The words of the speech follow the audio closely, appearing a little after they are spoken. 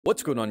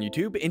What's going on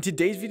YouTube? In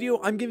today's video,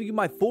 I'm giving you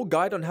my full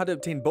guide on how to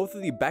obtain both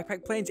of the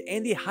backpack planes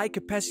and the high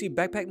capacity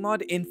backpack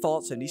mod in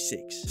Fallout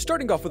 76.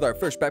 Starting off with our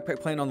first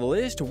backpack plane on the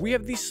list, we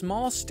have the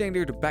small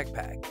standard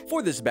backpack.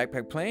 For this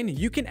backpack plane,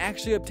 you can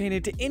actually obtain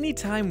it any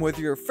time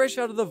whether you're fresh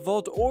out of the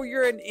vault or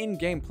you're an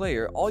in-game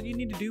player. All you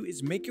need to do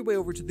is make your way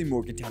over to the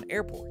Morgantown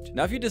airport.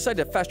 Now if you decide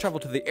to fast travel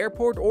to the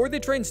airport or the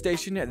train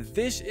station,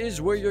 this is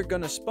where you're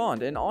gonna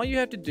spawn, and all you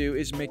have to do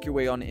is make your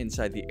way on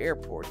inside the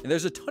airport. And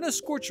there's a ton of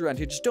scorch around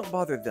here, just don't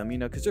bother them,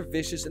 because they're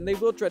vicious and they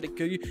will try to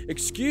kill you.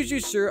 Excuse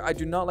you, sir, I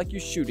do not like you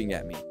shooting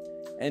at me.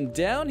 And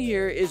down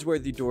here is where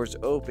the doors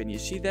open. You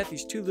see that?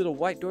 These two little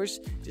white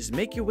doors? Just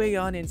make your way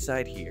on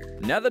inside here.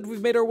 Now that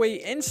we've made our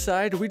way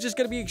inside, we just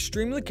gotta be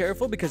extremely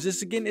careful because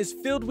this again is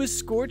filled with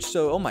scorch.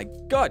 So, oh my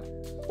god,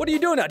 what are you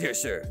doing out here,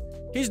 sir?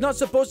 He's not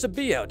supposed to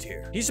be out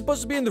here. He's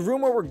supposed to be in the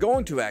room where we're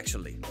going to,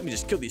 actually. Let me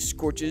just kill these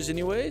scorches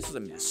anyways.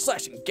 Let me just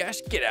slash and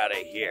gash. Get out of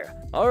here.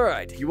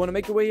 Alright, you want to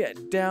make your way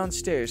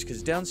downstairs,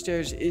 because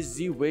downstairs is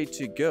the way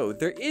to go.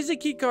 There is a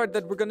key card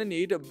that we're going to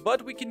need,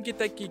 but we can get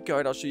that key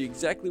card. I'll show you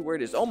exactly where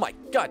it is. Oh my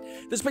god,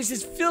 this place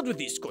is filled with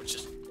these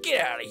scorches. Get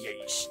out of here,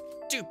 you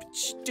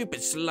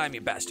stupid slimy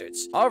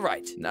bastards.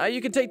 Alright, now you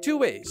can take two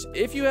ways.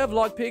 If you have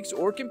lockpicks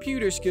or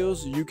computer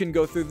skills, you can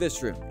go through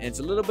this room, and it's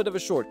a little bit of a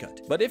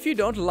shortcut. But if you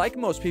don't, like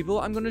most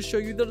people, I'm going to show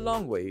you the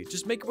long way.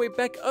 Just make your way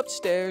back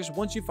upstairs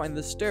once you find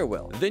the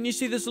stairwell. Then you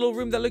see this little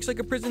room that looks like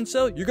a prison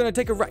cell, you're going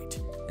to take a right.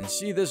 And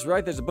see this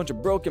right, there's a bunch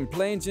of broken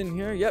planes in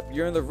here. Yep,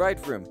 you're in the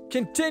right room.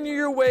 Continue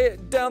your way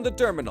down the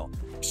terminal.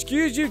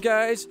 Excuse you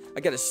guys, I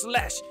gotta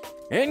slash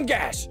and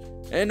gash,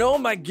 and oh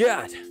my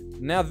god.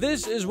 Now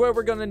this is where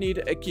we're gonna need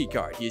a key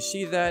card. You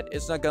see that?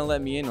 It's not gonna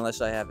let me in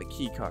unless I have a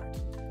key card.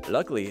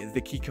 Luckily,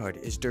 the key card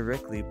is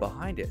directly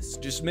behind us.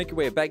 Just make your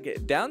way back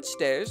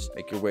downstairs.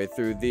 Make your way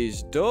through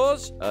these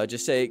doors.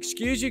 Just say,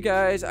 excuse you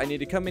guys, I need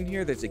to come in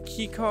here. There's a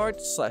key card,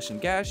 slash and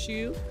gash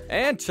you.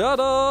 And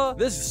ta-da!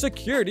 This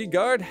security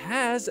guard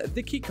has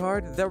the key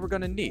card that we're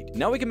gonna need.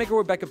 Now we can make our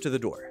way back up to the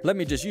door. Let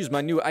me just use my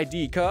new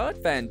ID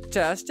card.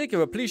 Fantastic.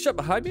 Please shut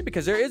behind me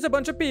because there is a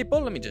bunch of people.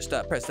 Let me just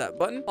press that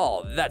button.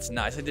 Oh, that's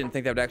nice. I didn't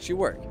think that would actually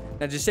work.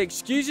 Now just say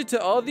excuse you to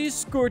all these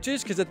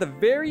scorches because at the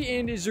very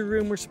end is the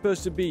room we're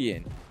supposed to be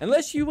in.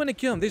 Unless you want to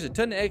kill them, there's a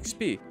ton of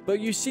XP. But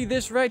you see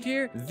this right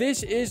here?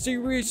 This is the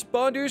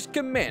responder's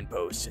command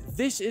post.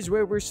 This is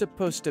where we're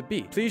supposed to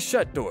be. Please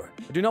shut door.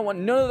 I do not want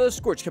none of those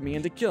scorch coming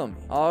in to kill me.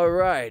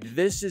 Alright,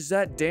 this is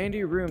that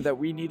dandy room that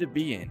we need to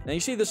be in. Now you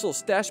see this little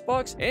stash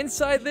box?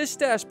 Inside this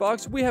stash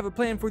box, we have a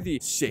plan for the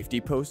safety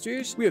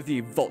posters. We have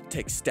the Vault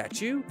Tech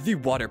statue, the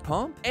water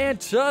pump, and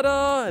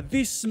ta-da!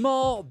 The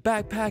small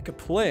backpack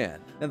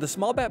plan. Now the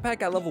small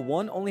backpack at level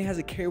 1 only has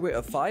a carry weight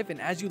of 5,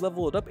 and as you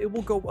level it up, it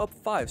will go up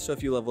 5. So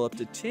if you level up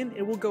to 10,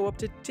 it will go up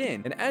to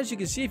 10. And as you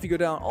can see, if you go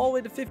down all the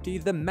way to 50,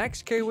 the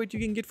max carry weight you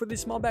can get for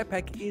this small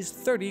backpack is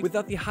 30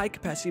 without the high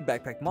capacity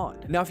backpack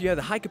mod. Now if you have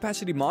the high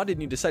capacity mod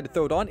and you decide to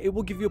throw it on, it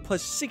will give you a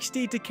plus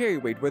 60 to carry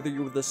weight, whether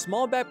you're with the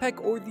small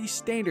backpack or the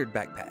standard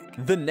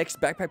backpack. The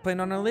next backpack plan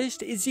on our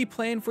list is the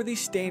plan for the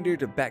standard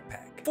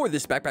backpack. For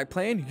this backpack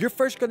plan, you're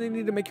first going to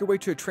need to make your way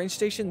to a train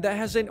station that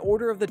has an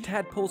Order of the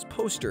Tadpoles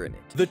poster in it.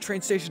 The train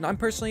station I'm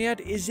personally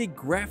at is a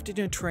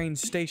Grafton train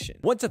station.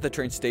 Once at the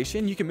train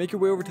station, you can make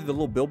your way over to the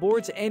little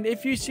billboards, and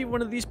if you see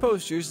one of these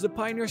posters, the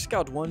Pioneer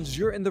Scout ones,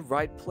 you're in the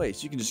right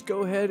place. You can just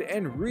go ahead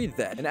and read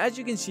that. And as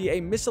you can see, a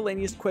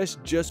miscellaneous quest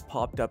just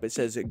popped up. It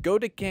says, go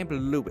to Camp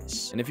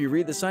Lewis. And if you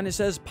read the sign, it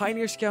says,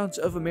 Pioneer Scouts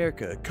of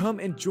America,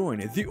 come and join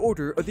the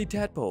Order of the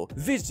Tadpole.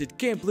 Visit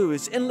Camp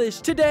Lewis,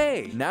 enlist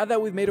today. Now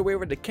that we've made our way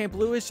over to Camp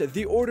Lewis,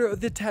 the Order of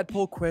the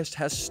Tadpole quest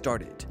has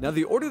started. Now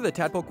the Order of the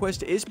Tadpole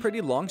quest is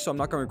pretty long, so I'm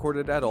not going to record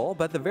it at all,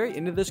 but at the very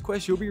end of this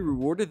quest, you'll be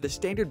rewarded the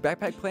standard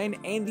backpack plan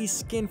and the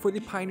skin for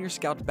the Pioneer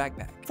Scout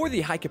backpack. For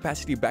the high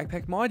capacity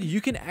backpack mod, you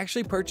can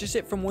actually purchase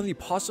it from one of the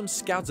Possum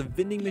Scouts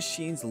vending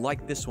machines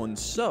like this one.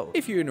 So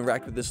if you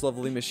interact with this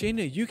lovely machine,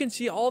 you can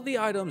see all the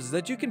items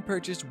that you can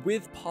purchase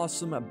with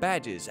Possum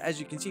badges. As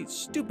you can see, it's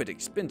stupid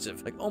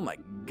expensive. Like, oh my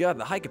god,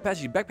 the high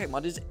capacity backpack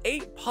mod is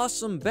 8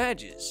 Possum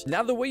badges.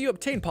 Now the way you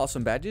obtain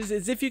Possum badges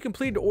is if you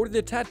complete Order of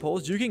the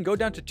Tadpoles, you can go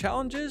down to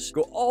challenges,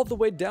 go all the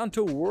way down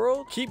to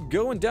world, keep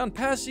going down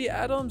past the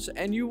atoms,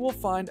 and you will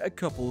find a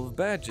couple of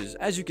badges.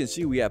 As you can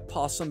see, we have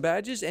Possum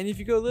badges, and if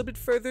you go a little bit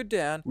further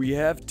down, we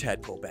have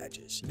Tadpole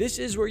badges. This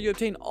is where you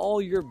obtain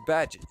all your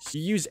badges.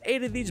 You use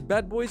 8 of these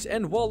bad boys,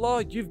 and voila,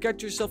 you've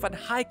got yourself a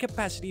high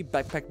capacity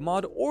backpack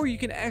mod, or you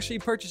can actually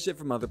purchase it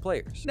from other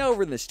players. Now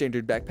over in the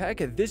standard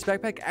backpack, this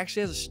backpack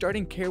actually has a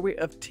starting carry weight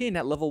of 10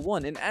 at level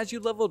 1, and as you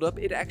level it up,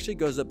 it actually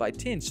goes up by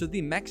 10, so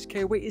the max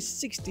carry weight is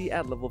 60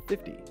 at level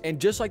 50.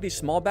 And just like the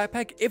small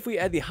backpack, if we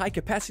add the high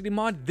capacity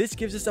mod, this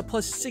gives us a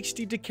plus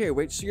 60 to carry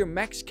weight, so your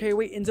max carry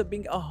weight ends up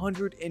being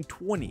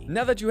 120.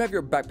 Now that you have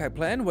your backpack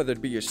plan, whether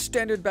it be your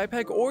standard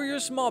backpack or your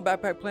small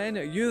backpack plan,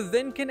 you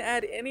then can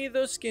add any of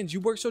those skins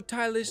you work so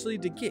tirelessly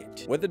to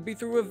get, whether it be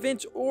through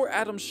events or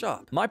Adam's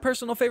shop. My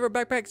personal favorite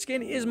backpack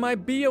skin is my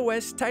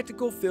BOS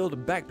Tactical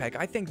Field backpack.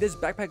 I think this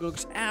backpack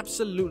looks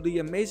absolutely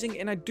amazing,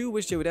 and I do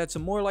wish they would add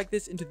some more like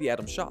this into the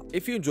Atom shop.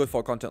 If you enjoy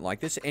fall content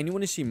like this and you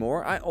want to see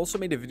more, I also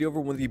made a video over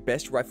one of the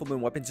best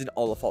rifleman weapons in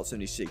all of Fallout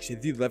 76,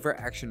 the lever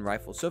action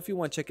rifle. So if you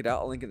want to check it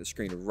out, I'll link in the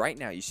screen right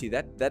now. You see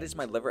that? That is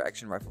my lever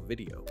action rifle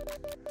video.